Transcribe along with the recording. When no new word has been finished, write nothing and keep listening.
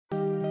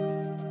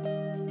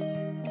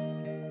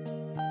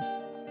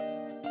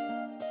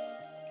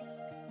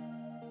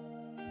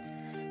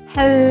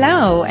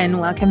Hello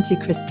and welcome to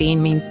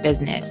Christine Means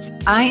Business.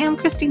 I am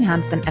Christine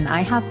Hansen and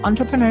I help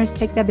entrepreneurs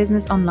take their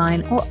business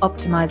online or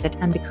optimize it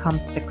and become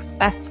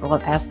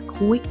successful as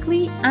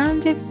quickly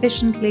and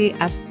efficiently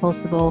as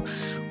possible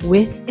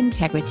with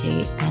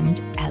integrity and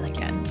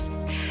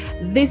elegance.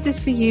 This is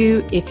for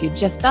you if you're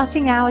just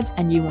starting out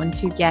and you want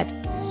to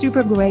get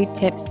super great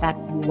tips that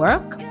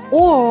work,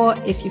 or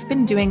if you've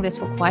been doing this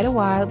for quite a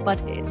while but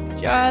it's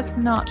just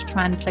not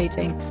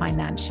translating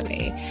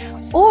financially.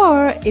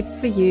 Or it's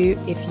for you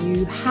if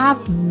you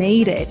have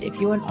made it, if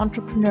you're an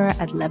entrepreneur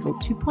at level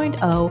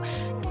 2.0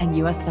 and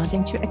you are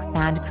starting to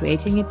expand,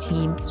 creating a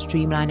team,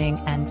 streamlining,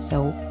 and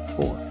so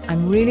forth.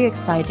 I'm really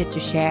excited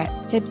to share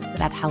tips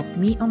that help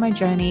me on my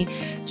journey,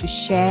 to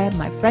share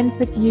my friends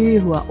with you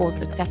who are all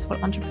successful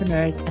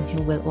entrepreneurs and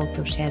who will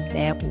also share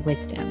their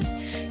wisdom.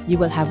 You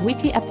will have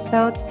weekly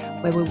episodes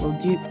where we will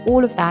do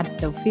all of that,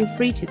 so feel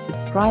free to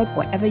subscribe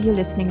wherever you're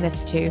listening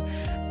this to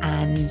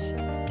and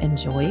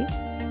enjoy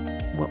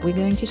what we're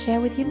going to share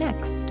with you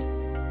next.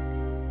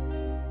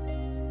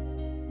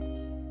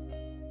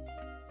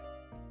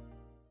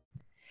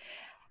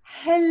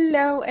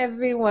 Hello,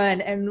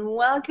 everyone, and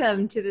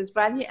welcome to this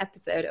brand new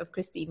episode of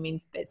Christine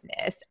Means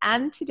Business.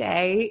 And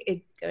today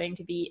it's going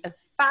to be a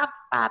fab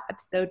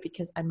episode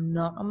because I'm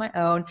not on my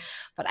own,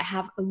 but I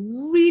have a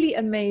really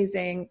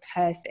amazing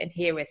person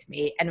here with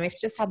me. And we've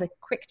just had a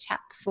quick chat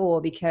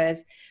before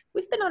because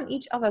we've been on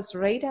each other's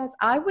radars,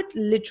 I would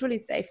literally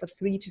say for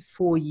 3 to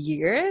 4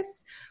 years,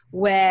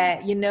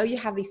 where, you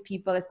have these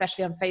people,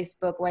 especially on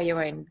Facebook, where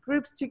you're in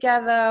groups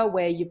together,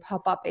 where you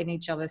pop up in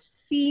each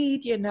other's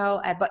feed,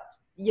 but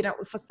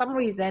for some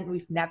reason,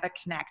 we've never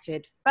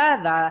connected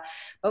further,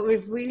 but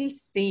we've really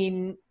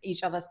seen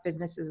each other's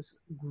businesses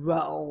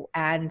grow.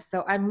 And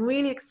so I'm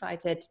really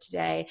excited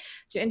today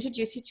to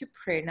introduce you to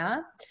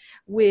Prerna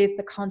with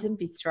the Content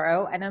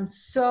Bistro. And I'm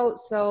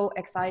so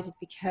excited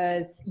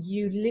because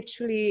you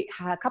literally,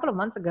 a couple of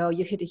months ago,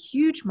 you hit a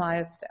huge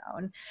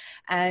milestone.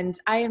 And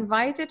I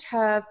invited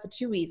her for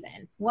 2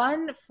 reasons.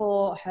 One,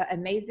 for her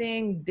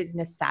amazing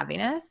business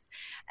savviness.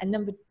 And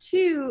number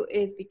 2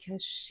 is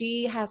because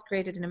she has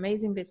created an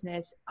amazing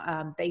business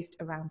based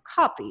around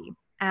copy.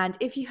 And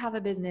if you have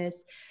a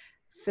business,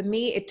 for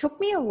me, it took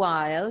me a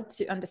while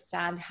to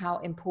understand how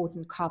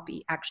important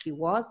copy actually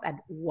was and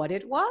what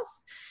it was.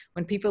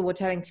 When people were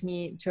talking to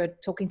me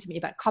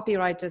about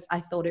copywriters,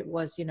 I thought it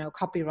was,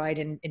 copyright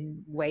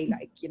in way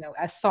like,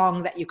 a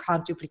song that you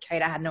can't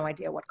duplicate. I had no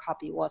idea what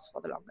copy was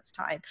for the longest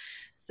time.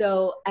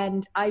 So,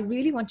 and I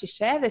really want to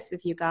share this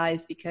with you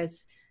guys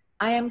because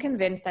I am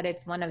convinced that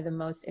it's one of the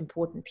most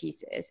important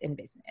pieces in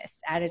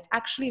business. And it's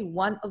actually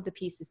one of the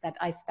pieces that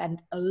I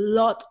spend a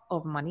lot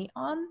of money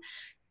on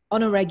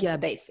a regular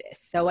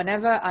basis. So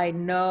whenever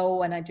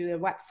when I do a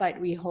website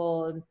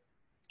rehaul,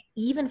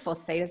 even for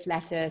sales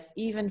letters,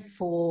 even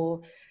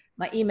for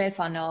my email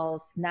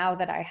funnels, now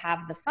that I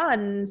have the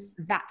funds,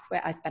 that's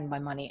where I spend my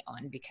money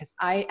on, because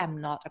I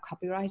am not a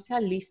copywriter,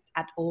 least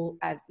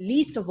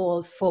of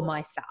all for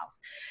myself.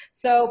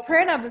 So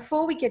Prerna,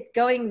 before we get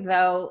going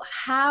though,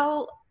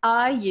 how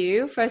are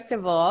you, first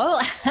of all?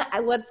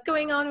 What's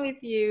going on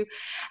with you?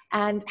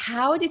 And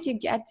how did you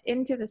get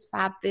into this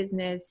fab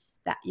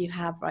business that you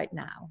have right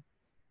now?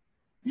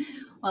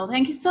 Well,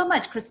 thank you so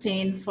much,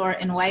 Christine, for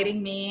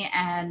inviting me.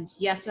 And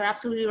yes, you're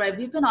absolutely right.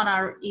 We've been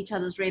on each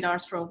other's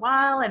radars for a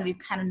while, and we've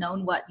kind of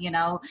known what's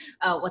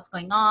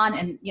going on,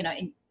 and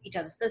in each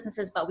other's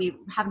businesses, but we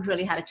haven't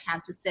really had a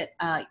chance to sit,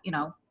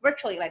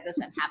 virtually like this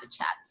and have a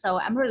chat. So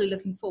I'm really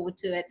looking forward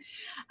to it.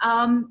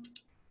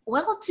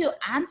 Well, to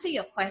answer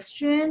your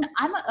question,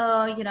 I'm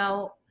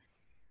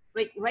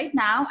right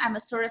now I'm a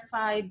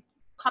certified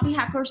copy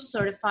hacker,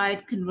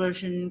 certified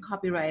conversion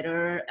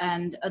copywriter,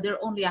 and there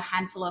are only a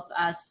handful of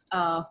us,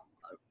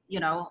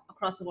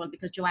 across the world,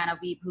 because Joanna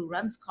Wiebe, who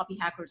runs Copy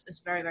Hackers, is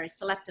very, very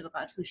selective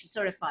about who she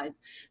certifies.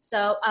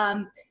 So,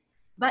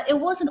 but it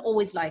wasn't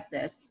always like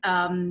this.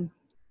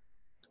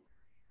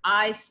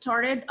 I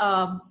started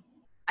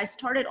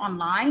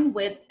online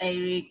with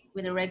a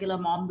regular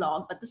mom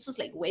blog, but this was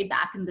like way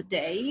back in the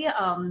day,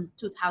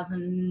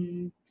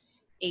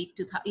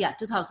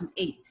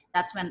 2008.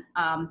 That's when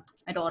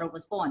my daughter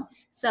was born.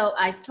 So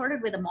I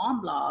started with a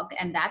mom blog,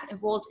 and that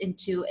evolved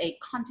into a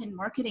content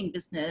marketing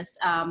business.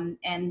 I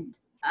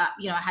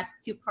had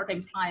a few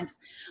part-time clients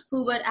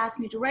who would ask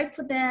me to write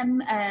for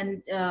them,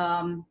 and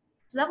so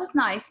that was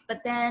nice.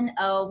 But then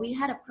we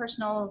had a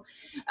personal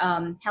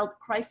health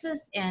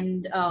crisis,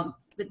 and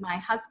with my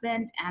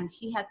husband, and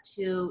he had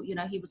to,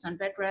 he was on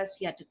bed rest.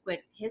 He had to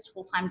quit his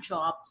full-time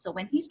job. So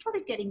when he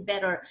started getting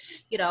better,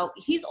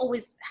 he's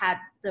always had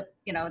the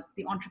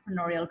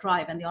entrepreneurial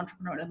drive and the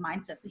entrepreneurial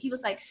mindset. So he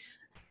was like,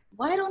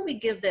 why don't we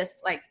give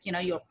this,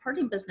 your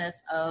parting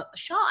business a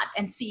shot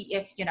and see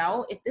if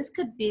this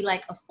could be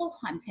like a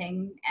full-time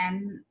thing.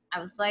 And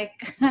I was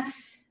like,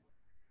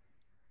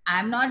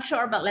 I'm not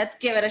sure, but let's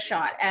give it a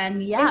shot.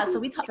 And so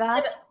we thought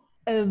that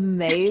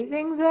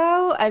amazing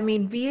though. I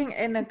mean, being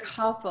in a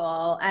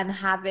couple and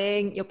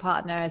having your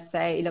partner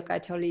say, look,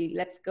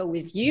 let's go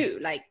with you.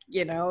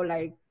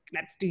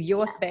 let's do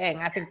your thing.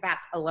 I think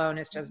that alone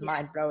is just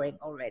mind blowing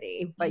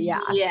already. But yeah.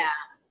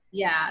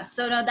 Yeah.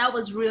 So no, that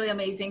was really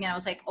amazing. And I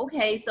was like,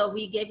 okay, so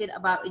we gave it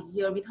about a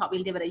year. We thought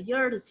we'll give it a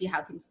year to see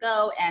how things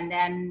go. And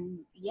then,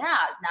 yeah,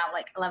 now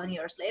like 11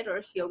 years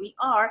later, here we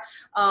are.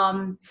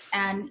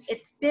 And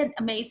it's been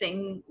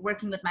amazing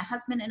working with my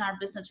husband in our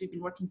business. We've been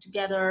working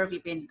together.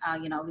 We've been,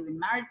 we've been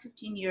married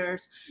 15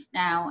 years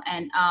now.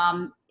 And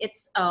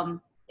it's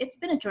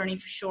been a journey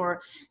for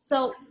sure.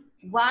 So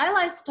while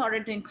I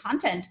started doing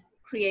content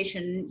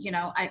creation,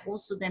 I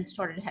also then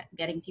started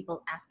getting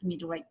people asking me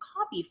to write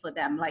copy for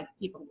them. Like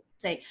people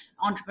say,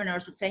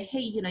 entrepreneurs would say, hey,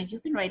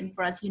 you've been writing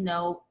for us, you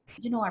know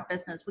our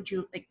business. Would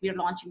you, like, we're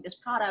launching this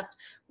product,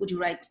 would you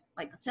write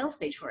like a sales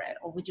page for it?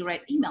 Or would you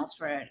write emails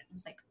for it? I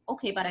was like,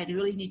 okay, but I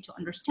really need to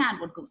understand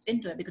what goes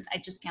into it, because I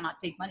just cannot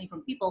take money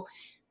from people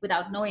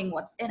without knowing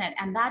what's in it.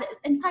 And that is,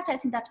 in fact, I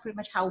think that's pretty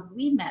much how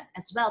we met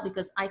as well,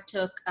 because I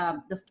took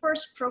the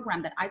first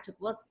program that I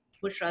took was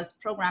Bushra's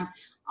program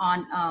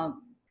on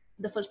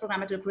the first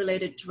program I took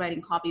related to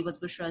writing copy was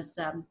Bushra's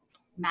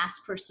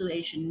mass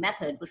persuasion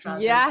method.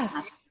 Bushra's mass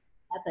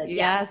method.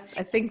 Yes.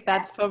 I think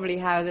that's probably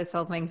how this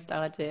whole thing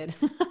started.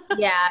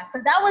 Yeah. So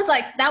that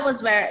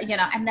was where,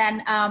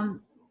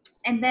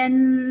 and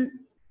then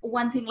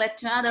one thing led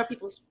to another.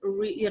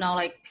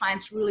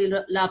 Clients really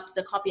loved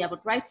the copy I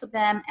would write for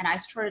them. And I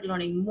started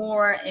learning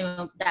more.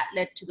 That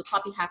led to the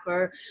copy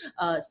hacker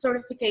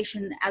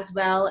certification as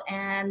well.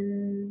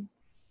 And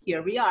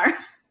here we are.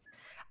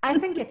 I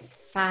think it's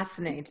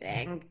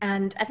fascinating.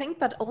 And I think,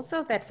 but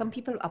also that some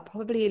people are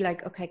probably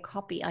like, okay,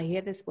 copy, I hear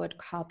this word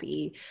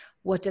copy.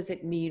 What does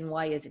it mean?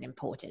 Why is it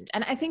important?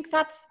 And I think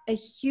that's a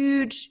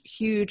huge,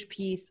 huge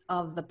piece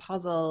of the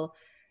puzzle.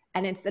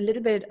 And it's a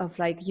little bit of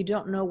like, you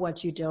don't know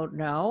what you don't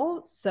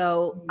know.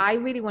 So I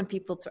really want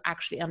people to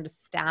actually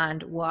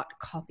understand what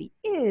copy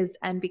is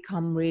and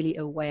become really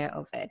aware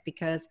of it,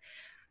 because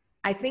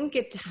I think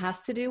it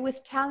has to do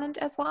with talent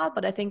as well,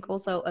 but I think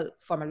also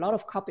from a lot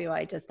of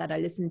copywriters that I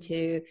listen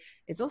to,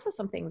 it's also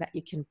something that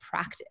you can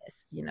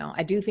practice.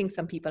 I do think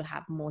some people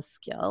have more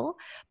skill,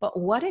 but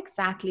what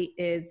exactly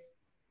is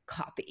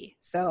copy?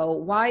 So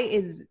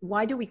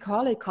why do we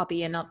call it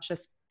copy and not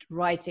just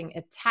writing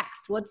a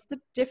text? What's the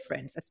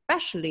difference?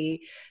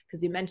 Especially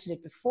because you mentioned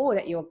it before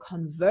that you're a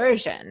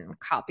conversion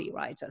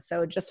copywriter.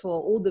 So just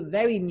for all the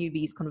very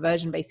newbies,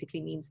 conversion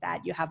basically means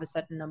that you have a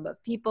certain number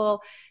of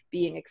people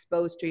being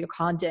exposed to your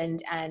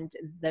content, and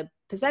the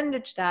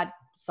percentage that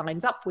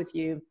signs up with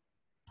you,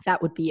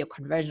 that would be your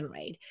conversion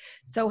rate.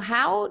 So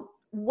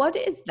what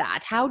is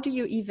that? How do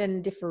you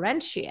even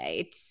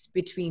differentiate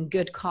between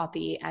good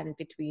copy and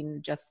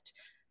between just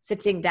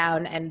sitting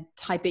down and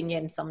typing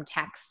in some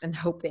text and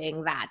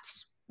hoping that,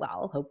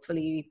 well,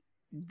 hopefully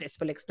this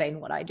will explain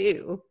what I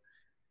do?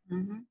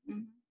 Mm-hmm, mm-hmm,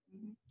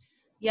 mm-hmm.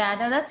 Yeah,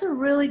 no, that's a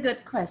really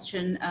good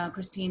question,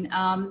 Christine.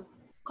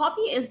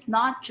 Copy is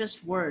not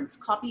just words.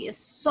 Copy is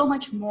so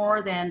much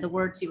more than the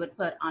words you would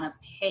put on a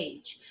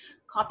page.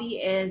 Copy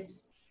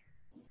is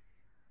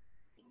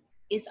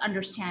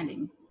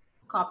understanding.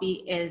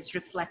 Copy is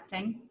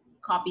reflecting.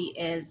 Copy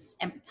is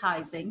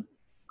empathizing.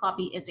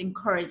 Copy is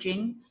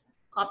encouraging.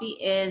 Copy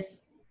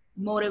is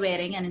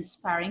motivating and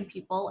inspiring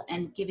people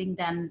and giving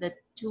them the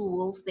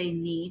tools they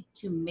need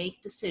to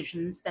make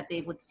decisions that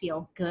they would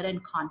feel good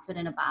and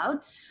confident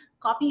about.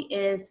 Copy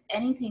is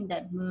anything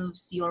that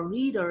moves your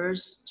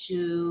readers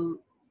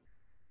to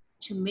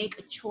make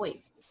a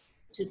choice,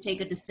 to take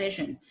a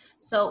decision.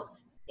 So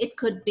it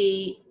could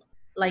be,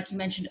 like you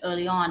mentioned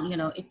early on,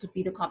 it could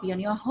be the copy on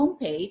your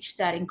homepage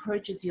that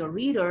encourages your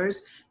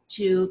readers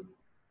to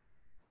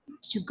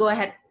go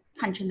ahead,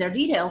 punch in their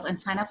details and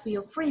sign up for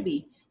your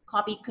freebie.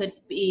 Copy could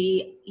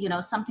be,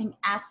 something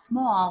as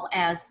small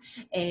as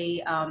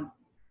a,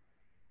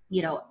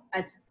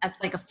 as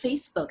like a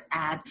Facebook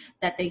ad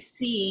that they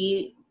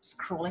see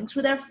scrolling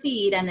through their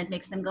feed, and it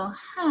makes them go,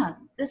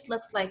 this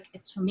looks like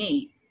it's for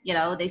me.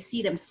 They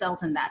see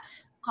themselves in that.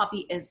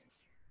 Copy is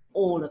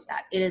all of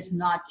that. It is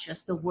not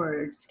just the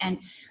words. And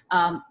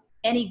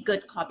any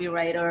good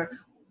copywriter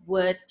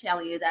would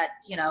tell you that,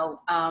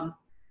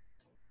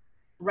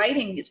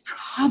 writing is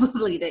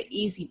probably the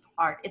easy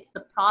part. It's the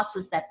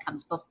process that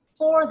comes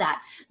before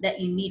that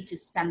you need to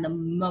spend the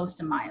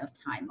most amount of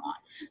time on.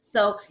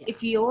 So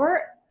if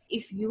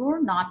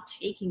you're not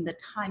taking the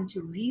time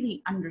to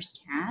really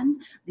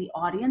understand the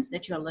audience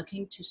that you're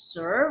looking to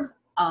serve,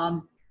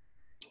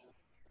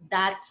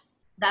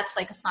 that's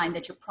like a sign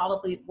that you're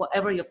probably,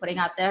 whatever you're putting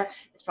out there,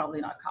 it's probably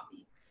not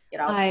copy.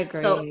 I agree.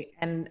 So,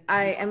 and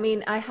I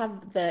mean, I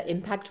have the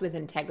impact with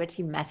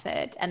integrity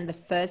method, and the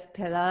first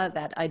pillar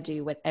that I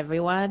do with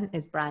everyone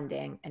is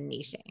branding and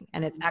niching.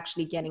 And it's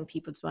actually getting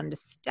people to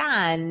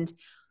understand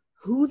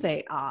who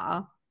they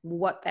are,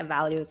 what their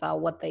values are,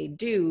 what they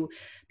do,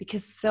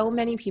 because so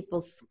many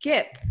people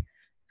skip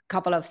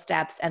couple of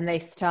steps and they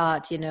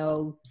start,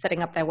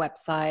 setting up their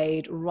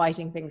website,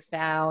 writing things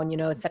down,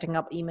 setting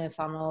up email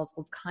funnels,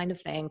 all kind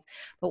of things.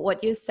 But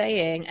what you're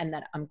saying, and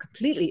that I'm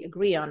completely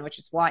agree on, which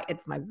is why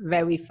it's my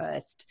very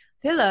first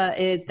pillar,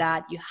 is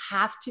that you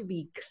have to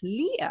be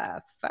clear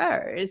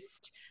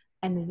first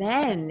and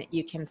then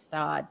you can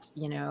start,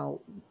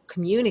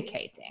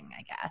 communicating,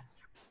 I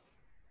guess.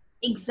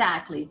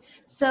 Exactly.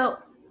 So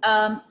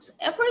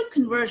every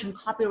conversion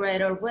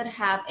copywriter would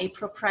have a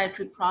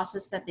proprietary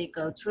process that they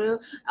go through,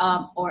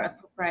 or a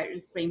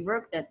proprietary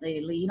framework that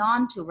they lean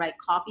on to write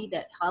copy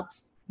that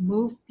helps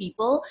move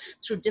people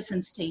through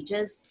different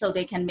stages so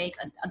they can make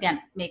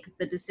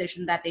the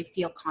decision that they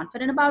feel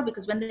confident about.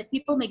 Because when the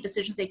people make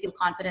decisions they feel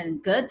confident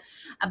and good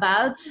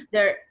about,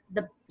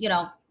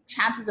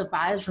 chances of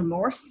buyer's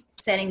remorse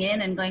setting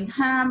in and going,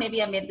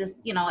 maybe I made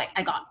this,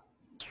 I got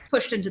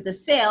pushed into the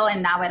sale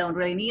and now I don't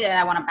really need it,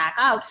 I want to back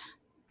out.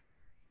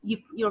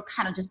 You're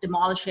kind of just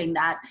demolishing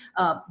that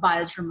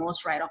buyer's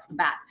remorse right off the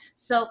bat.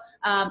 So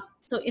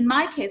in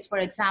my case, for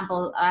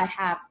example, I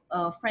have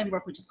a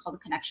framework which is called the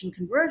connection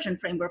conversion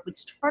framework, which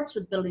starts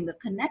with building the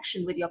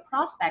connection with your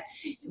prospect,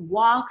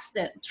 walks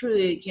them through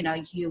it.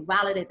 You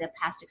validate their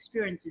past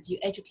experiences, you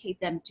educate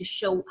them to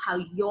show how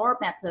your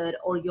method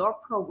or your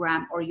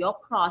program or your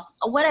process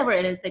or whatever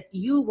it is that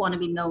you want to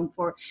be known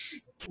for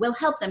will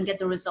help them get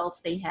the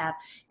results they have.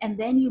 And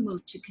then you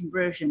move to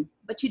conversion.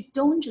 But you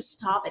don't just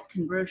stop at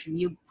conversion,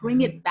 you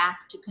bring it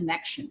back to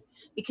connection,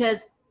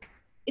 because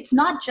it's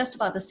not just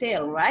about the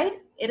sale, right?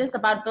 It is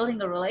about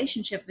building a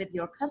relationship with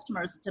your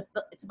customers.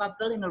 It's about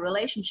building a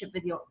relationship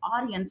with your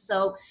audience.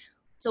 So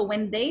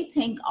when they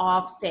think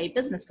of, say,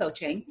 business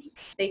coaching,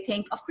 they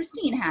think of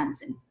Christine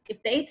Hansen.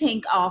 If they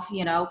think of,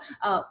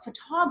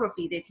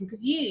 photography, they think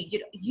of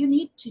you. You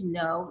need to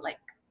know, like,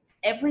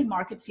 every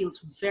market feels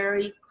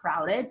very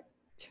crowded,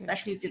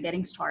 especially if you're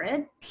getting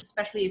started,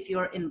 especially if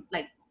you're in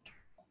like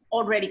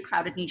already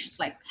crowded niches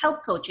like health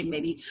coaching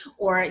maybe,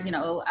 or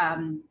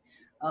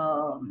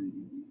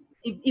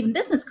even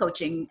business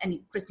coaching. And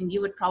Christine,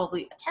 you would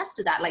probably attest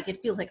to that. Like,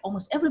 it feels like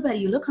almost everybody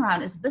you look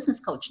around is a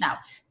business coach now.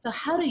 So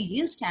how do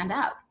you stand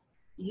out?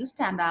 You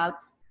stand out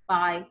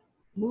by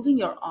moving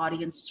your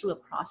audience through a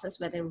process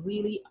where they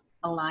really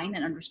align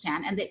and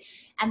understand,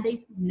 and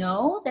they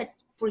know that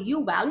for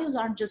you, values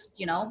aren't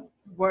just,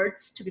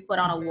 words to be put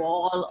on a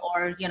wall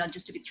or,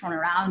 just to be thrown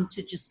around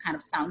to just kind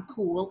of sound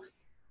cool.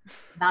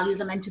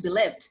 Values are meant to be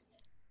lived,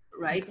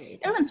 right? Okay.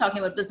 Everyone's talking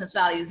about business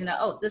values,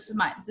 this is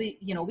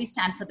we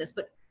stand for this.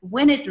 But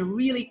when it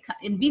really,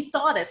 and we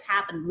saw this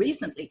happen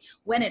recently,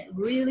 when it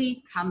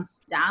really comes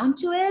down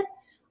to it,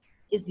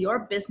 is your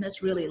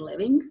business really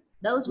living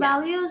those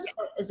values,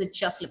 or is it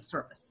just lip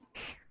service?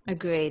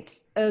 Agreed.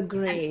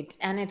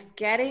 And it's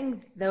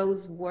getting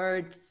those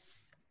words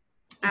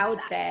out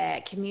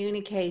there,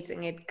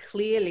 communicating it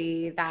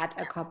clearly, that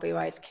a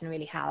copywriter can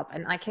really help.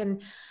 And I can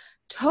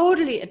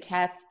totally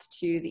attest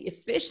to the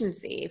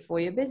efficiency for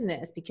your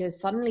business, because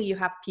suddenly you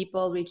have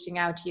people reaching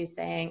out to you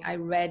saying, I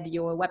read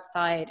your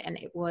website and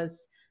it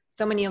was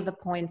so many of the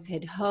points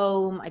hit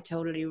home. I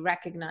totally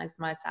recognized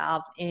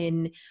myself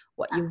in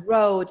what you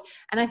wrote.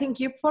 And I think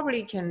you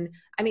probably do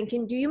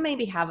you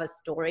maybe have a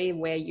story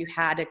where you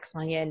had a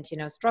client,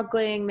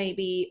 struggling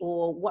maybe,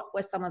 or what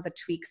were some of the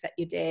tweaks that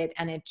you did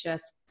and it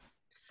just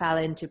fell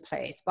into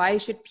place? Why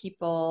should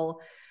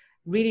people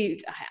really,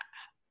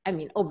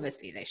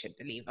 obviously they should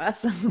believe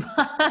us,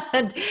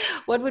 but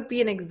what would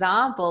be an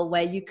example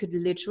where you could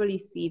literally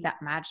see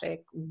that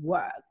magic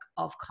work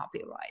of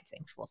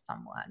copywriting for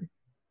someone?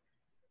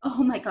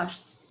 Oh my gosh,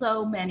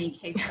 so many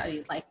case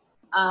studies.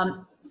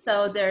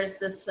 So there's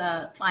this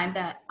client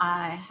that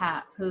I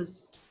have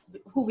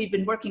who we've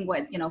been working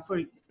with,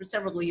 for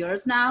several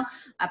years now.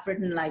 I've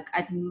written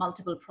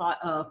multiple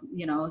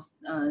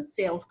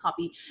sales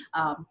copy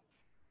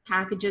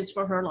packages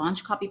for her,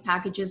 launch copy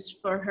packages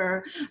for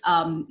her.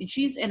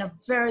 She's in a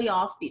very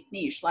offbeat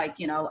niche,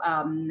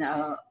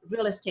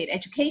 real estate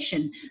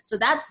education. So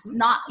that's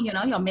not,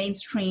 your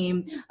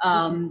mainstream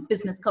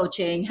business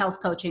coaching,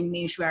 health coaching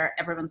niche where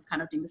everyone's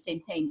kind of doing the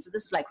same thing. So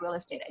this is like real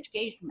estate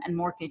education and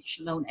mortgage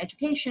loan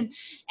education.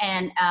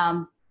 And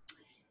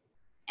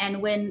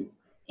when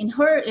in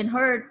her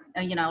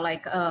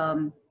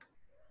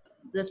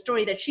the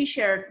story that she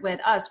shared with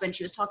us when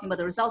she was talking about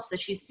the results that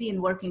she's seen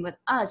working with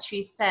us,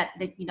 she said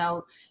that,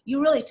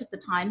 you really took the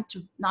time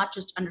to not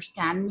just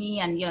understand me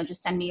and,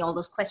 just send me all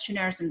those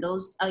questionnaires and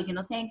those,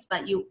 things,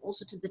 but you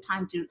also took the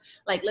time to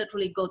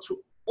literally go through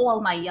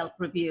all my Yelp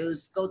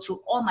reviews, go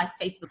through all my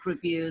Facebook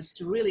reviews,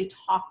 to really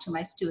talk to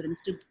my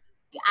students, to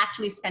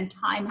actually spend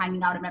time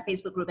hanging out in my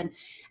Facebook group.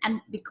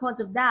 And because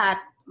of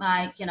that,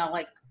 I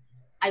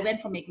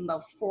went from making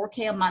about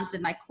 $4,000 a month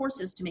with my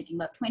courses to making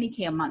about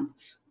 $20,000 a month.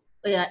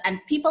 And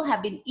people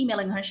have been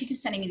emailing her. She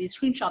keeps sending me these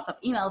screenshots of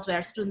emails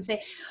where students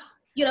say,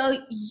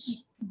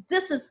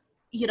 this is,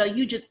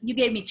 you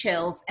gave me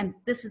chills, and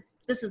this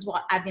is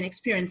what I've been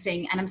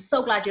experiencing, and I'm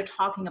so glad you're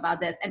talking about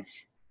this. And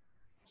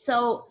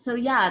so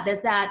yeah, there's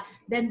that.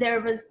 Then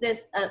there was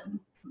this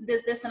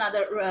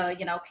another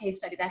case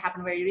study that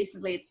happened very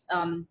recently.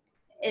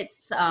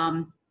 It's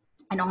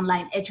an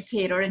online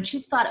educator, and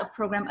she's got a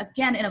program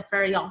again in a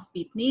very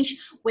offbeat niche,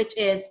 which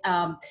is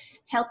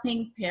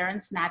helping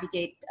parents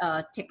navigate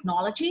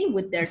technology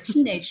with their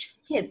teenage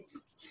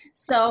kids.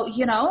 So,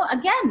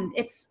 again,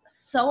 it's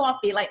so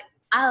offbeat.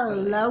 I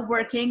love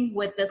working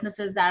with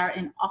businesses that are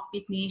in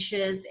offbeat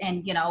niches,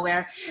 and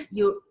where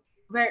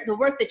the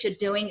work that you're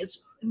doing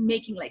is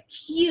making like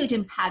huge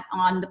impact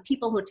on the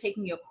people who are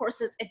taking your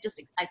courses. It just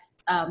excites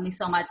me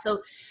so much.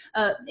 So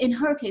in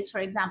her case, for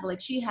example, like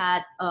she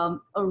had a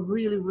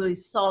really, really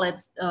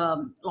solid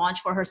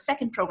launch for her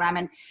second program.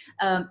 And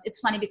it's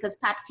funny because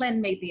Pat Flynn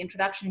made the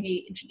introduction.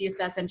 He introduced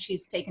us, and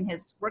she's taken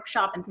his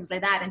workshop and things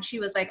like that. And she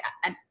was like,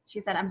 and she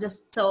said, I'm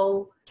just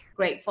so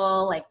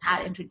grateful like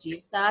Pat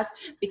introduced us,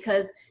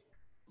 because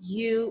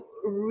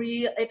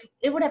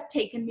it would have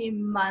taken me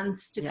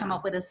months to come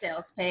up with a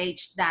sales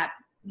page that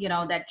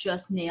that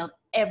just nailed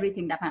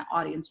everything that my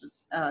audience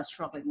was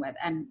struggling with.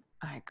 And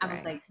I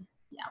was like,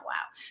 yeah, wow.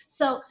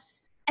 So,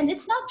 and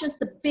it's not just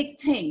the big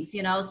things,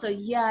 so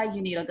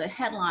you need a good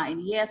headline.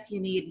 Yes, you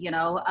need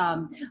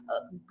a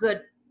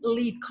good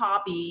lead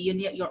copy.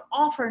 Your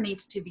offer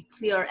needs to be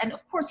clear, and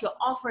of course your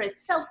offer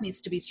itself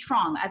needs to be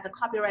strong. As a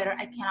copywriter,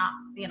 I cannot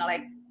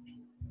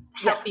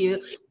help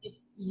you if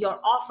your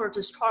offer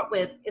to start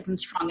with isn't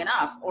strong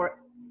enough or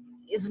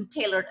isn't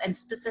tailored and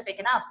specific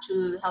enough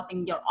to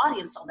helping your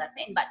audience solve that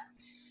pain. But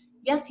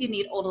yes, you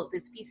need all of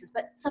these pieces,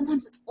 but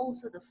sometimes it's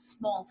also the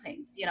small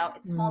things.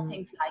 It's small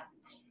things like,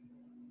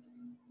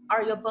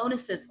 are your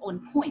bonuses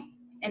on point,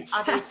 and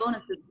are those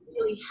bonuses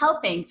really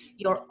helping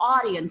your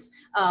audience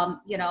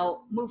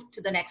move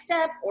to the next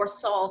step or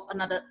solve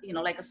another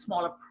like a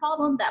smaller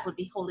problem that would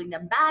be holding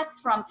them back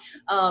from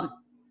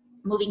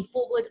moving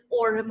forward,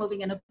 or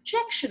removing an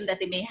objection that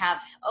they may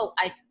have. Oh,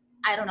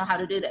 I don't know how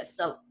to do this.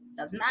 So it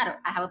doesn't matter.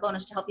 I have a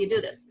bonus to help you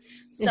do this.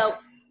 So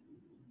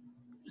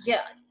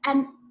yeah.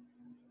 And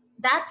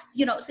that's,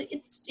 so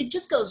it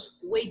just goes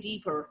way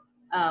deeper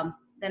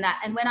than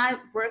that. And when I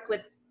work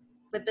with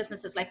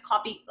businesses, like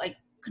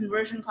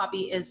conversion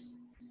copy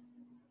is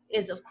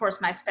of course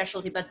my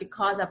specialty, but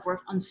because I've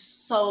worked on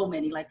so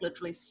many, like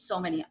literally so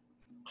many,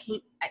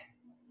 I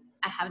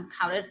haven't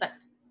counted, but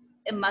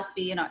it must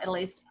be, at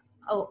least,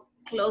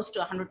 close to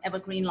 100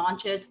 evergreen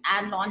launches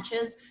and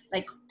launches,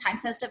 like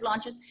time-sensitive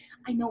launches.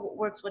 I know what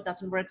works, what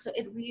doesn't work. So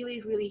it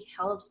really, really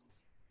helps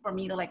for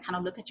me to like kind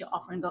of look at your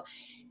offer and go,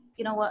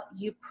 you know what,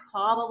 you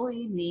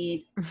probably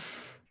need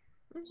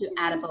to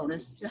add a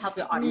bonus to help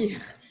your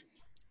audience.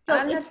 So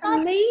and that's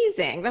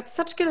amazing. That's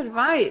such good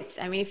advice.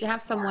 I mean, if you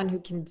have someone who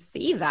can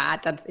see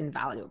that, that's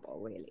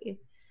invaluable, really.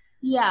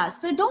 Yeah.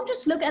 So don't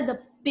just look at the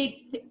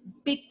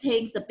big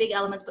things, the big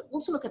elements, but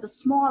also look at the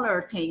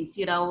smaller things.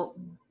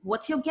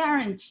 What's your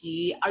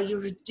guarantee? Are you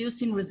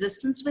reducing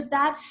resistance with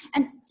that?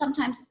 And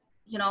sometimes,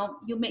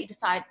 you may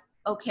decide,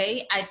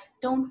 okay, I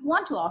don't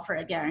want to offer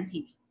a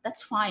guarantee.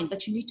 That's fine,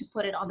 but you need to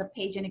put it on the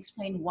page and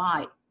explain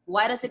why.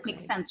 Why does it make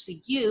sense for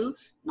you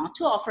not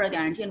to offer a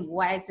guarantee, and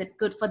why is it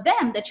good for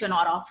them that you're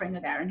not offering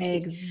a guarantee?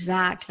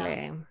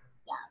 Exactly.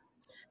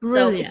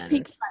 Brilliant. So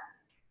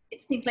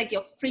it's things like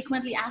your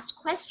frequently asked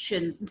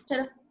questions.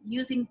 Instead of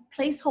using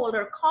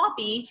placeholder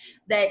copy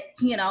that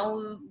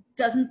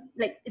doesn't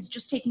is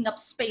just taking up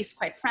space,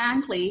 quite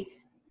frankly,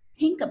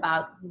 think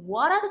about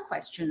what are the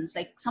questions.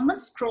 Like, someone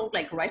scrolled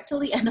right till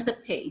the end of the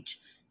page,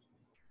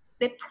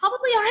 they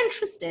probably are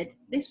interested,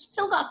 they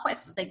still got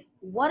questions. Like,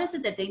 what is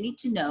it that they need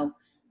to know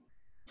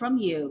from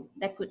you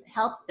that could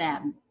help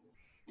them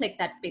click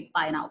that big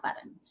buy now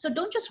button? So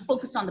don't just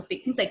focus on the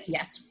big things.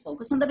 Yes,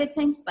 focus on the big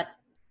things, but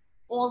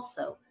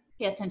also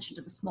pay attention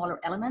to the smaller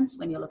elements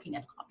when you're looking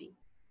at copy.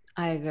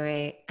 I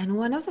agree. And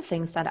one of the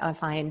things that I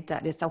find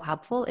that is so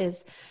helpful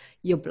is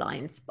your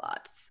blind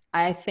spots.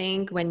 I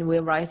think when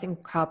we're writing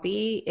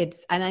copy,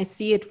 and I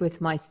see it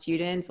with my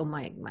students or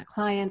my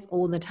clients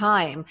all the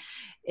time,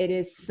 it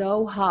is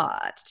so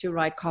hard to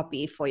write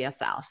copy for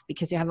yourself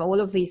because you have all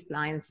of these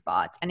blind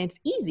spots, and it's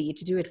easy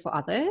to do it for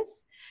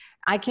others.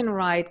 I can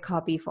write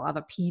copy for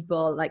other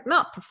people,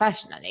 not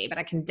professionally, but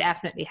I can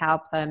definitely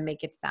help them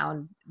make it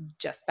sound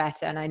just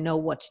better, and I know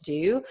what to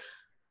do.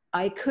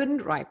 I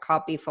couldn't write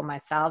copy for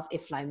myself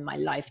if my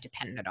life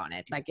depended on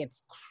it.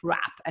 It's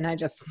crap, and I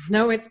just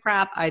know it's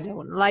crap. I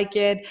don't like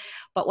it.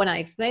 But when I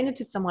explain it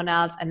to someone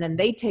else and then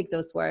they take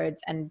those words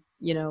and,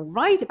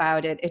 write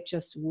about it, it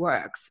just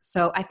works.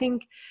 So I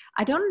think,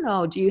 I don't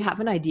know, do you have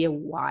an idea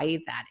why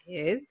that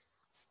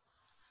is?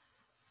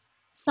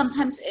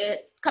 Sometimes a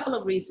couple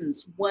of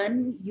reasons.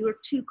 One, you're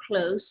too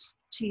close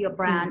to your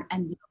brand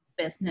and your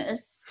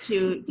business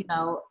to,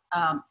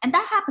 and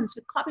that happens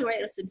with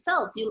copywriters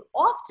themselves. You'll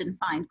often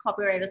find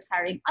copywriters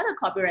hiring other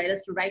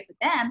copywriters to write for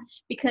them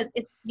because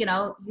it's,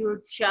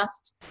 you're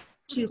just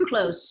too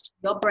close to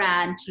your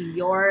brand, to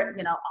your,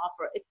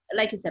 offer.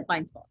 Like you said,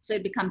 blind spot. So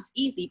it becomes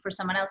easy for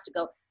someone else to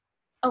go,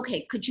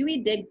 okay, could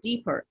you dig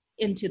deeper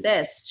into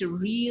this to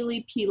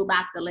really peel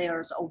back the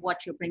layers of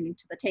what you're bringing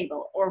to the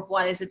table, or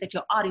what is it that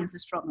your audience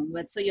is struggling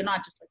with? So you're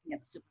not just looking at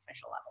the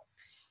superficial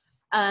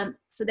level.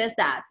 So there's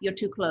that. You're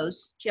too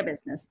close to your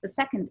business. The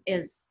second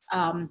is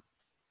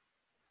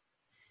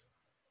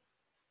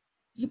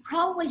you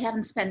probably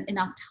haven't spent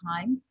enough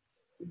time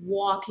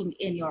walking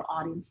in your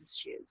audience's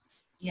shoes,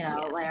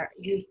 where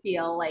you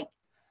feel like,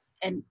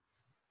 and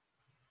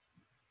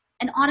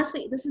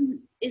honestly, this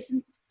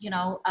isn't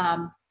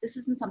this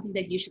isn't something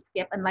that you should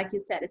skip. And like you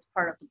said, it's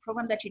part of the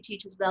program that you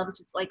teach as well, which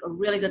is like a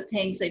really good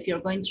thing. So if you're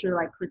going through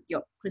like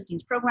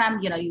Christine's program,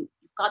 you've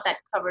got that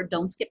covered.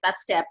 Don't skip that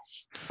step.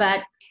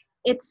 But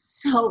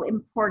it's so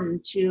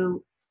important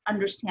to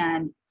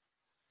understand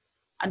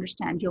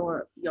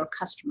your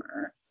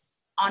customer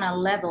on a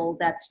level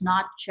that's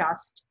not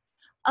just,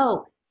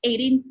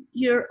 18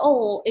 to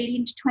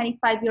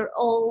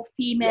 25-year-old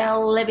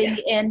female living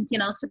in,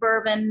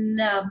 suburban,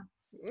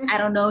 I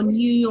don't know,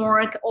 New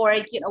York or,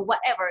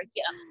 whatever,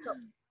 So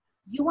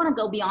you want to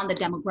go beyond the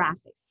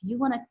demographics. You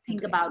want to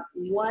think about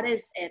what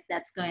is it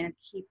that's going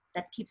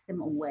to keeps them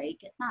awake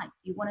at night.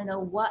 You want to know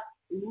what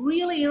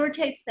really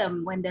irritates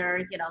them when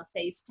they're,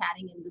 say,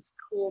 standing in the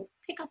school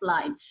pickup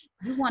line.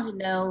 You want to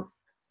know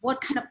what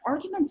kind of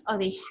arguments are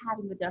they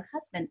having with their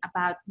husband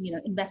about,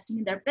 investing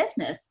in their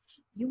business.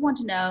 You want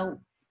to know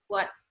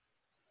what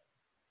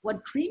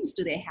dreams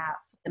do they have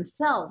for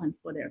themselves and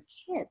for their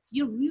kids.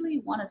 You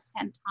really want to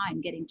spend time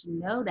getting to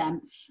know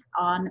them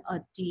on a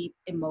deep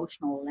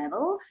emotional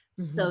level,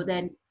 so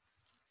then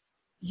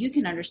you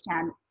can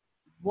understand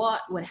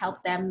what would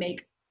help them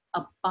make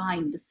a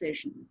buying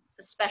decision,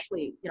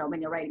 especially,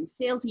 when you're writing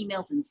sales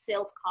emails and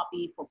sales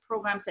copy for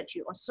programs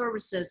or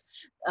services,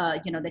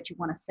 that you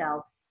want to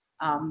sell.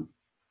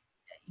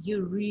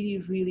 You really,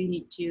 really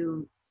need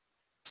to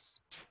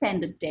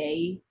spend a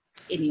day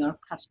in your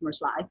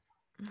customer's life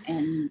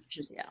and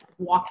just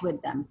walk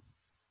with them.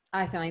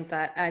 I think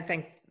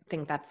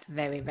that's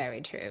very,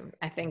 very true.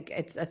 I think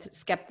it's a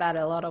step that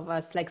a lot of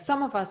us, like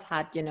some of us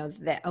had,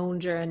 their own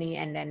journey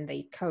and then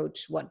they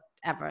coach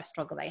whatever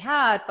struggle they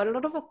had, but a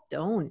lot of us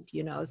don't,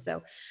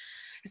 so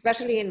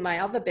especially in my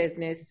other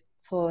business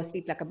for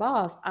Sleep Like a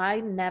Boss,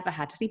 I never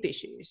had sleep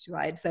issues,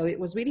 right? So it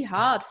was really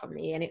hard for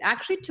me. And it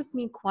actually took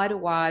me quite a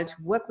while to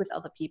work with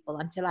other people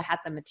until I had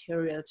the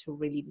material to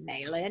really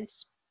nail it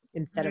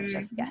instead of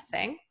just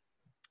guessing.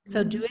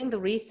 So doing the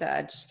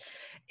research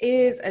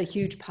is a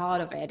huge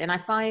part of it. And I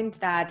find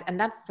that, and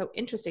that's so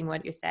interesting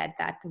what you said,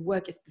 that the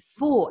work is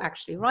before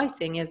actually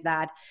writing, is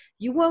that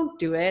you won't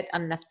do it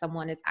unless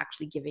someone is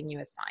actually giving you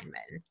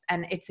assignments.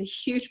 And it's a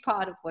huge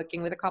part of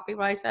working with a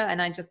copywriter.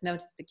 And I just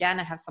noticed again,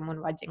 I have someone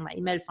writing my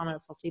email funnel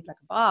for Sleep Like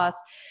a Boss.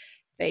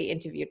 They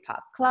interviewed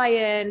past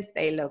clients.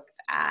 They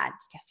looked at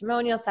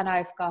testimonials that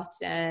I've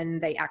gotten.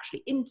 They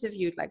actually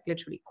interviewed, like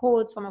literally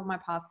called some of my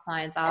past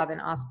clients up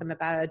and asked them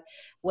about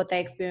what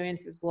their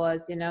experiences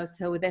was,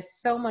 so there's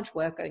so much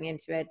work going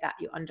into it that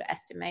you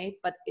underestimate,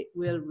 but it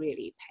will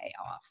really pay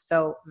off.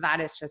 So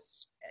that is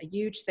just a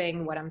huge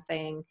thing. What I'm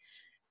saying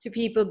to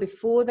people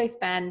before they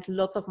spend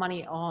lots of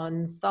money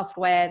on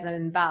softwares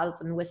and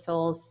bells and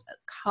whistles,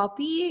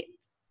 copy,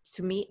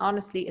 to me,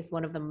 honestly, is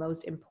one of the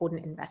most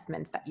important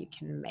investments that you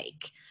can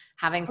make.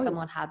 Having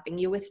someone helping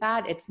you with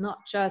that, it's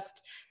not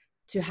just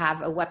to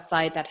have a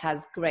website that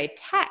has great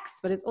text,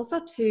 but it's also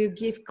to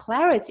give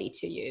clarity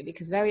to you,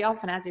 because very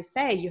often, as you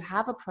say, you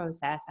have a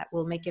process that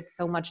will make it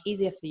so much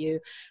easier for you,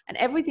 and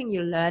everything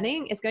you're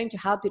learning is going to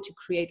help you to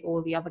create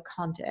all the other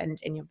content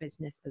in your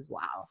business as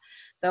well.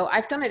 So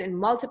I've done it in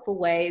multiple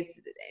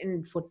ways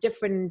and for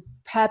different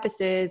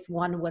purposes.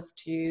 One was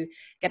to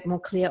get more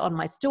clear on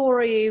my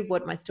story,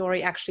 what my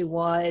story actually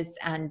was,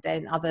 and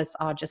then others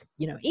are just,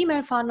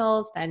 email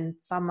funnels, then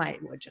some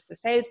were just a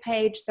sales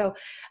page. So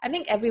I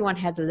think everyone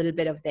has a little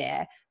bit of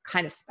their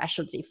kind of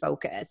specialty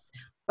focus.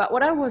 But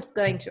what I was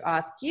going to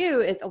ask you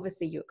is,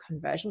 obviously you're a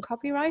conversion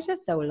copywriter,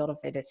 so a lot of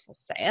it is for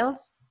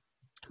sales.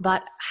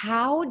 But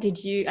how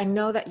did you, I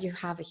know that you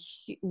have a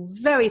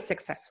very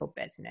successful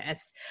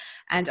business.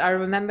 And I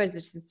remember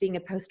just seeing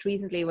a post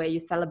recently where you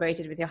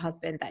celebrated with your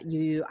husband that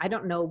I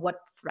don't know what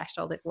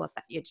threshold it was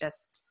that you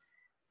just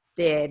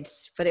did,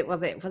 but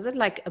was it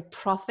like a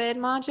profit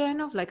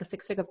margin of like a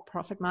 6-figure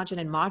profit margin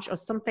in March or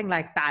something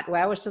like that,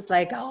 where I was just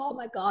like, oh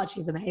my God,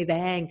 she's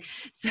amazing.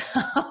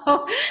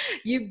 So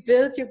you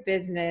built your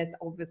business,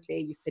 obviously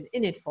you've been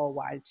in it for a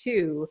while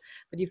too,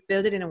 but you've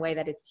built it in a way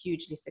that it's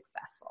hugely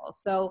successful.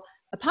 So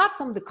apart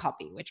from the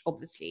copy, which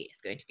obviously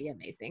is going to be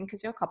amazing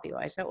because you're a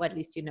copywriter, or at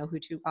least you know who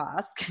to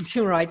ask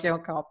to write your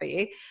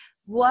copy,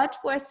 what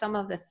were some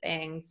of the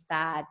things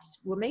that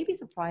were maybe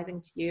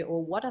surprising to you,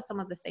 or what are some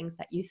of the things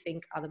that you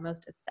think are the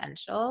most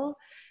essential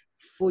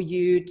for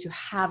you to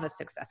have a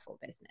successful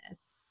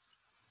business?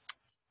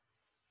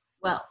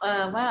 Well,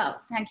 wow,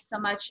 thank you so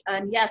much.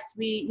 And yes,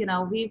 we've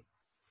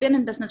been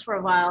in business for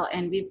a while,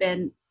 and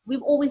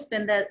we've always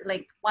been that,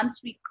 like,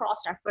 once we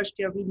crossed our first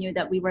year, we knew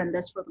that we were in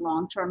this for the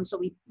long term. So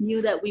we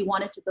knew that we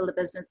wanted to build a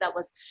business that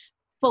was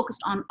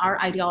focused on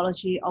our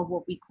ideology of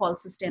what we call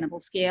sustainable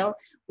scale.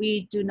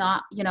 We do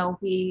not,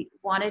 we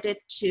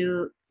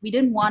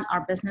didn't want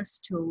our business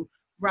to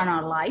run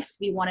our life.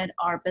 We wanted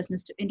our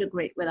business to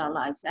integrate with our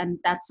life. And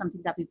that's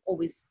something that we've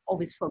always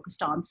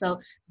focused on. So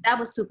that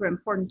was super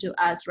important to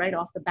us right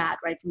off the bat,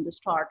 right from the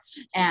start.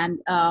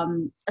 And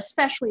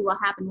especially what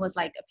happened was,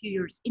 like, a few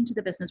years into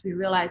the business, we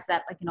realized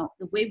that, like,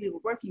 the way we were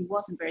working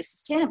wasn't very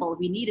sustainable.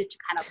 We needed to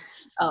kind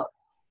of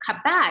cut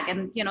back.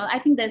 And, I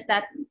think there's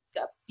that,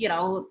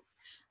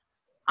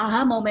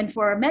 aha moment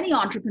for many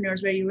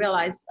entrepreneurs where you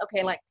realize,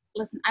 okay, like,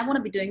 listen, I want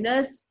to be doing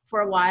this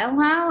for a while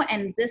now,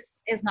 and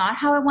this is not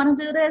how I want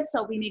to do this.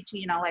 So we need to,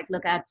 like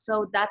look at,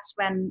 so that's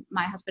when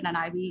my husband and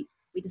I, we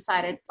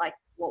decided like,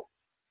 well,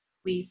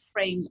 we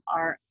framed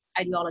our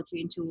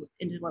ideology into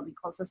what we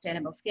call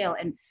sustainable scale,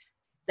 and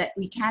that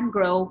we can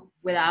grow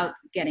without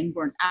getting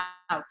burnt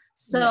out.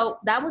 So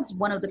that was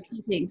one of the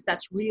key things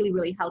that's really,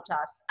 really helped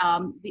us.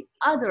 The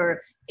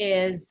other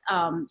is,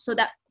 so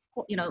that,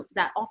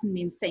 that often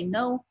means saying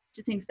no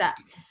to things that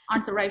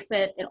aren't the right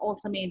fit. It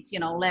also means,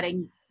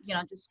 letting,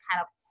 just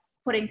kind of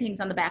putting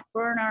things on the back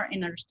burner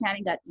and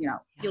understanding that,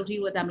 you'll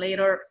deal with them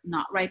later,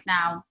 not right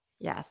now.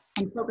 Yes.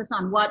 And focus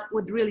on what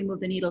would really move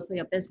the needle for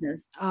your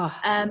business. Oh,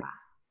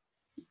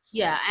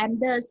 yeah.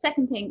 And the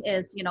second thing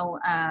is,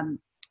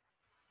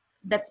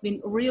 that's been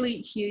really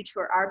huge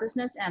for our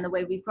business and the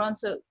way we've grown.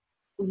 So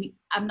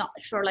I'm not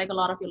sure, like a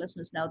lot of your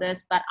listeners know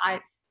this, but I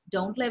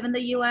don't live in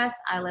the US.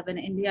 I live in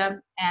India,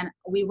 and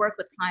we work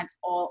with clients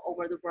all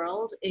over the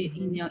world,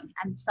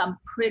 and some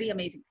pretty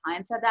amazing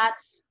clients at that.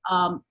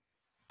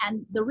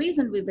 And the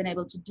reason we've been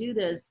able to do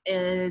this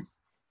is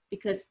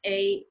because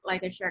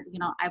like I shared,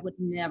 I would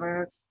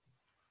never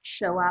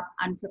show up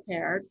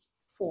unprepared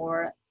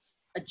for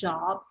a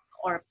job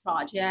or a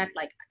project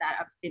like that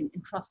I've been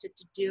entrusted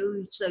to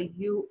do. So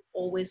you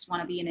always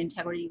want to be in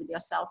integrity with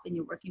yourself when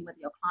you're working with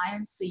your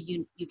clients. So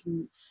you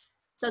can,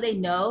 so they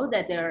know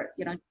that they're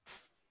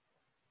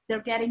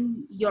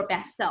getting your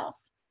best self.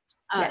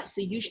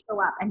 So you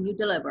show up and you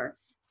deliver.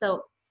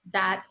 So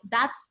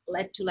that's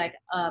led to like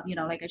I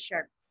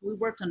shared, we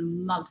worked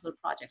on multiple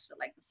projects with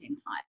like the same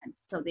client.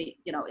 So they,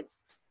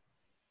 it's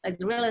like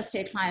the real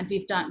estate client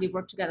we've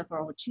worked together for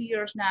over 2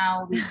 years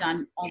now. We've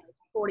done almost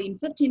 14,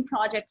 15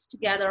 projects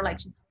together.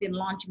 Like she's been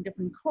launching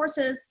different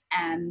courses,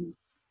 and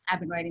I've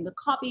been writing the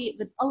copy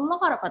with a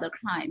lot of other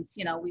clients.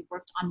 We've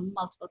worked on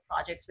multiple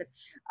projects with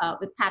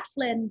Pat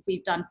Flynn.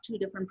 We've done 2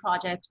 different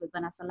projects with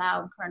Vanessa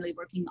Lau. I'm currently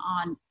working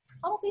on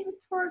probably the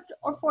 3rd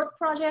or 4th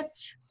project.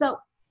 So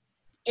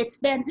it's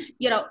been,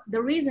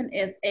 the reason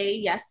is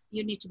yes,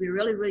 you need to be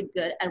really, really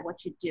good at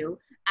what you do.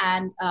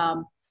 And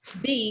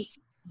B,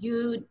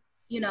 you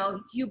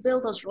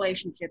build those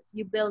relationships,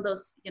 you build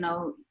those,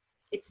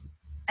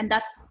 and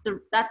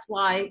that's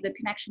why the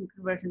connection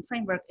conversion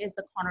framework is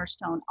the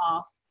cornerstone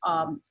of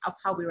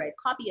how we write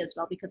copy as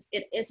well, because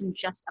it isn't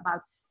just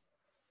about,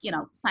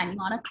 signing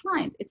on a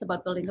client. It's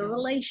about building a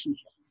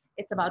relationship.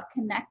 It's about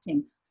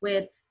connecting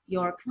with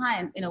your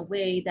client in a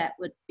way that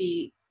would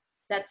be,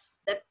 that's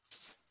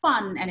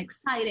fun and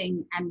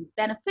exciting and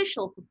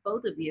beneficial for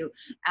both of you.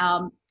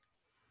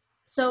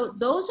 So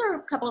those are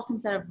a couple of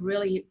things that have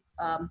really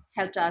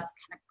helped us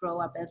kind of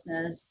grow our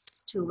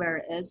business to where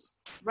it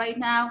is right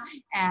now.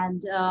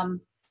 And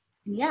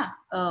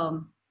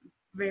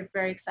very,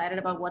 very excited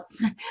about what's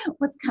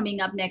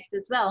coming up next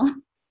as well.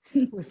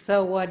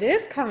 So what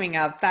is coming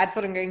up? That's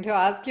what I'm going to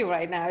ask you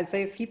right now. So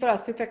if people are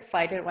super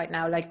excited right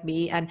now, like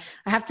me, and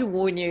I have to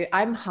warn you,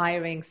 I'm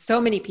hiring so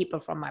many people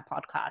from my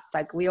podcast.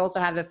 Like we also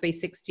have the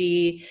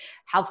 360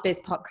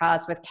 health-based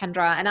podcast with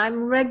Kendra, and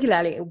I'm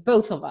regularly,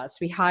 both of us,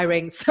 we're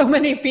hiring so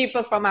many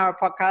people from our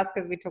podcast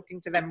because we're talking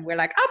to them. We're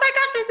like, oh my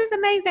God, this is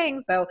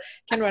amazing. So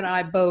Kendra and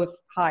I both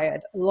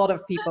hired a lot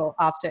of people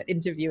after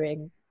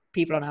interviewing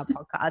people on our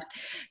podcast.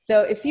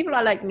 So if people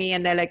are like me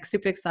and they're like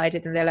super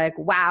excited and they're like,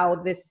 wow,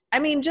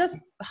 just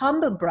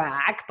humble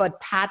brag, but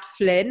Pat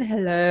Flynn,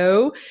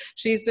 hello,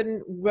 she's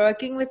been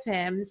working with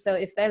him. So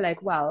if they're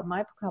like, well,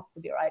 my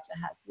copywriter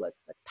has worked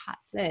with Pat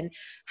Flynn,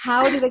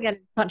 how do they get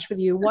in touch with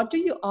you? What do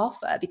you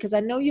offer? Because I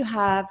know you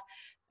have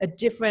a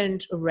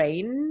different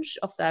range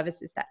of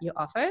services that you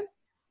offer.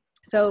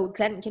 So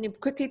Glenn, can you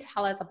quickly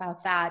tell us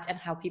about that and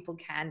how people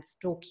can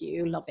stalk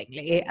you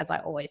lovingly, as I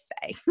always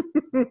say?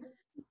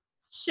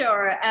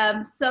 Sure.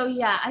 So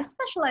yeah, I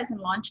specialize in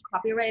launch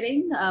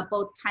copywriting,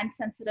 both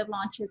time-sensitive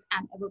launches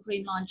and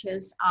evergreen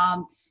launches.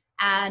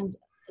 And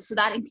so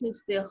that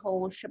includes the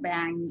whole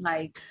shebang,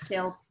 like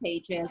sales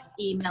pages,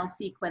 email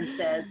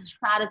sequences,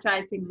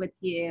 strategizing with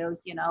you,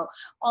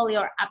 all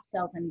your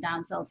upsells and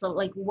downsells. So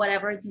like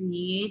whatever you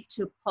need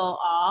to pull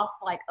off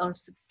like a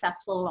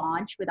successful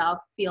launch without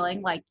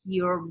feeling like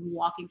you're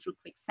walking through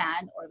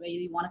quicksand or where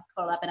you want to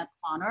curl up in a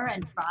corner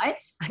and cry.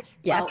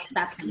 Yes. Well,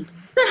 that's me.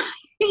 So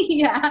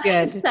yeah.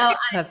 Good. So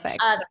Perfect.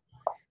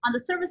 on the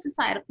services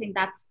side of things,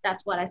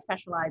 that's what I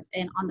specialize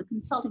in. On the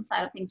consulting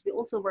side of things, we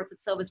also work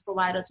with service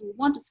providers who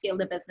want to scale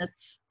their business,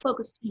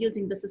 focused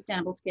using the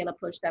sustainable scale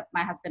approach that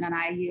my husband and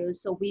I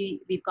use. So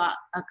we've got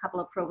a couple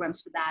of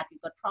programs for that.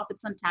 We've got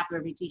Profits on Tap,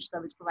 where we teach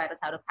service providers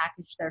how to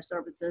package their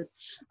services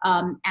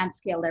and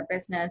scale their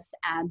business.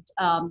 And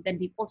then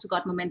we've also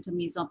got Momentum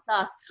Maison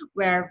Plus,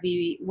 where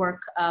we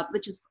work,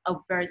 which is a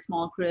very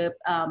small group,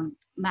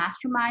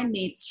 mastermind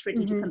meets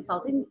strategic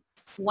consulting,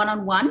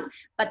 one-on-one,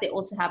 but they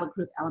also have a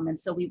group element.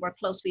 So we work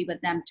closely with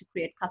them to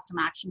create custom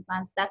action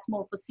plans. That's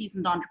more for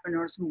seasoned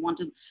entrepreneurs who want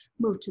to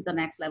move to the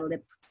next level.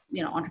 They're,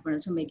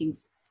 entrepreneurs who are making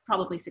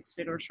probably 6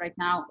 figures right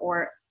now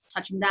or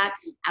touching that,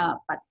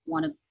 but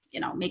want to,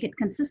 make it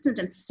consistent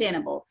and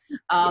sustainable.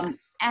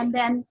 And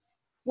then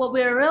What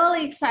we're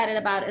really excited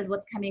about is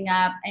what's coming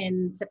up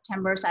in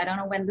September. So I don't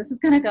know when this is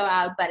going to go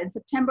out, but in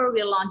September,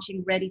 we're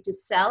launching Ready to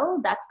Sell.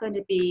 That's going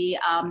to be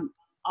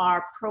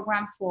our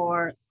program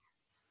for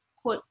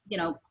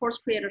course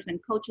creators and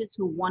coaches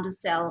who want to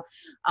sell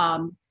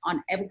on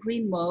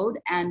evergreen mode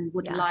and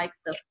would like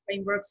the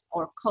frameworks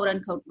or quote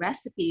unquote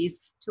recipes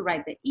to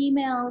write the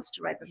emails,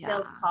 to write the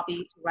sales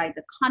copy, to write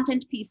the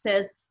content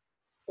pieces,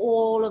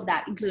 all of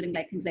that, including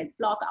like things like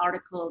blog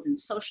articles and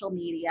social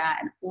media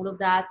and all of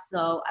that.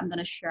 So I'm going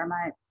to share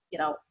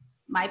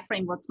my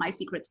frameworks, my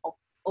secrets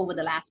over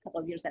the last couple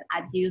of years that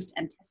I've used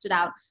and tested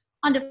out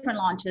on different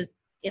launches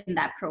in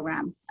that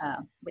program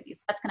with you.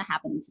 So that's going to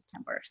happen in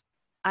September.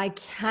 I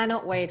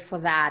cannot wait for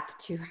that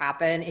to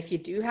happen. If you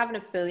do have an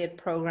affiliate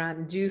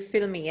program, do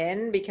fill me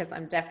in, because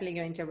I'm definitely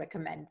going to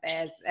recommend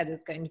this, and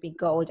it's going to be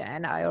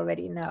golden. I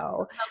already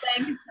know. Oh,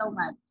 thank you so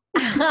much.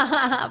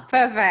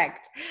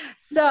 Perfect.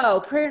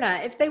 So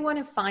Prerna, if they want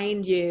to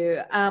find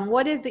you,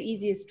 what is the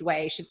easiest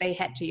way? Should they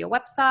head to your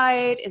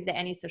website? Is there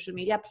any social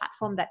media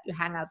platform that you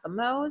hang out the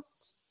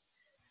most?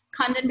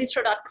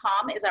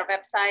 ContentBistro.com is our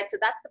website. So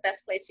that's the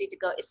best place for you to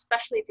go,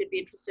 especially if you'd be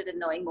interested in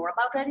knowing more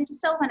about Ready to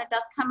Sell when it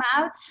does come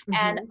out. Mm-hmm.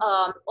 And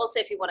also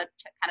if you want to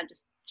kind of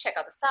just check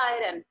out the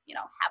site and,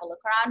 have a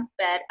look around.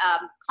 But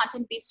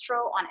Content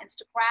Bistro on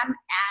Instagram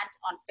and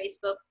on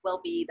Facebook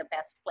will be the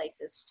best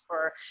places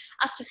for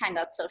us to hang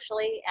out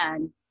socially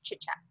and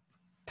chit chat.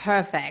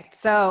 Perfect.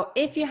 So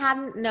if you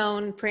hadn't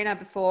known Prerna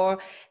before,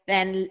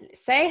 then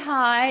say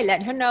hi,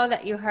 let her know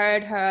that you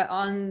heard her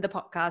on the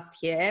podcast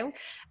here,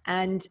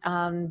 and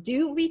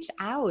do reach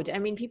out. I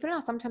mean, people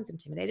are sometimes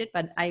intimidated,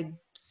 but I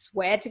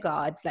swear to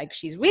God, like,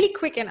 she's really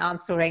quick in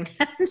answering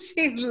and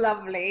she's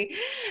lovely.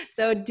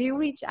 So do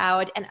reach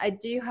out. And I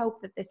do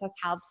hope that this has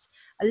helped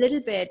a little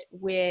bit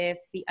with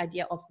the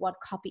idea of what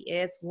copy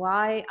is,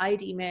 why I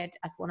deem it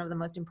as one of the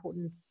most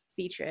important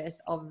features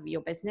of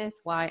your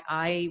business, why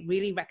I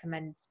really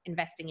recommend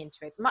investing into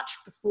it much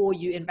before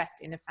you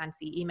invest in a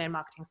fancy email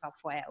marketing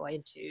software or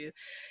into,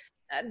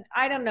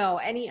 I don't know,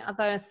 any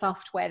other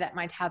software that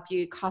might help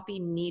you. Copy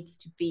needs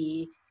to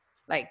be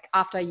like,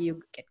 after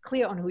you get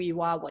clear on who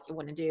you are, what you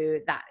want to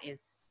do, that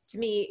is, to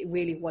me,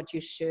 really what you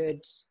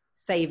should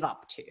save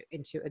up to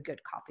into a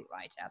good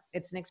copywriter.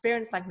 It's an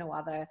experience like no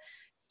other.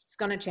 It's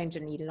going to change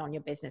the needle on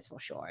your business for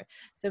sure.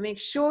 So make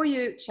sure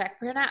you check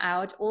Prerna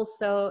out.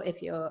 Also,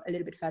 if you're a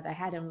little bit further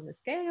ahead and want to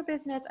scale your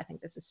business, I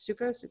think this is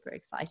super, super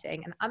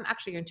exciting. And I'm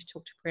actually going to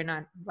talk to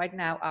Prerna right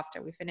now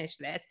after we finish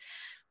this,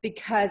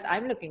 because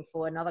I'm looking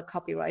for another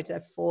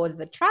copywriter for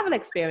the travel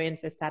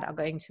experiences that are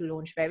going to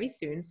launch very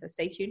soon. So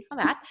stay tuned for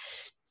that.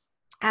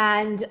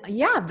 And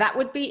yeah, that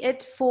would be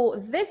it for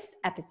this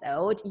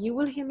episode. You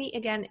will hear me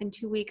again in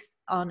 2 weeks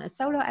on a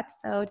solo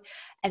episode,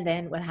 and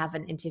then we'll have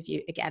an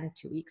interview again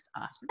 2 weeks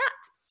after that.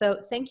 So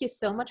thank you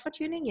so much for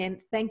tuning in.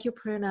 Thank you,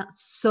 Prerna,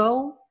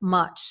 so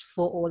much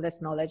for all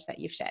this knowledge that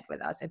you've shared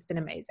with us. It's been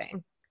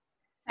amazing.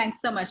 Thanks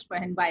so much for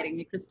inviting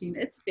me, Christine.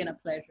 It's been a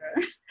pleasure.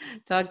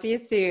 Talk to you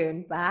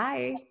soon.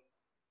 Bye.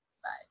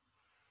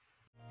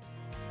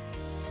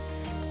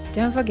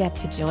 Don't forget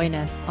to join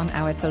us on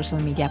our social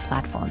media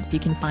platforms. You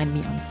can find me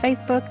on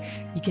Facebook,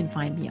 you can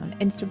find me on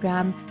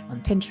Instagram, on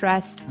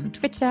Pinterest, on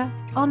Twitter,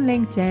 on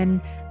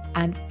LinkedIn,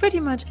 and pretty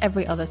much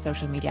every other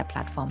social media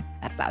platform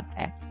that's out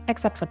there,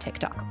 except for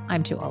TikTok.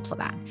 I'm too old for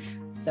that.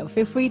 So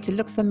feel free to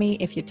look for me.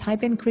 If you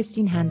type in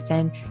Christine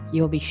Hansen,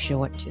 you'll be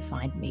sure to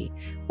find me.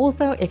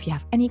 Also, if you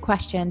have any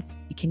questions,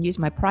 you can use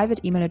my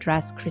private email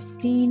address,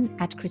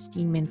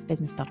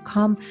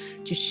 christine@christinemeansbusiness.com,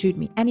 to shoot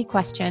me any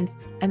questions.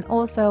 And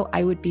also,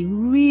 I would be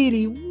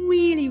really,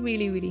 really,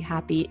 really, really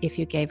happy if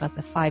you gave us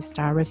a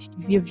 5-star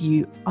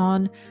review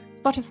on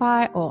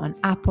Spotify or on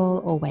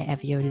Apple or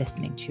wherever you're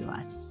listening to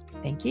us.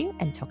 Thank you,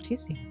 and talk to you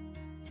soon.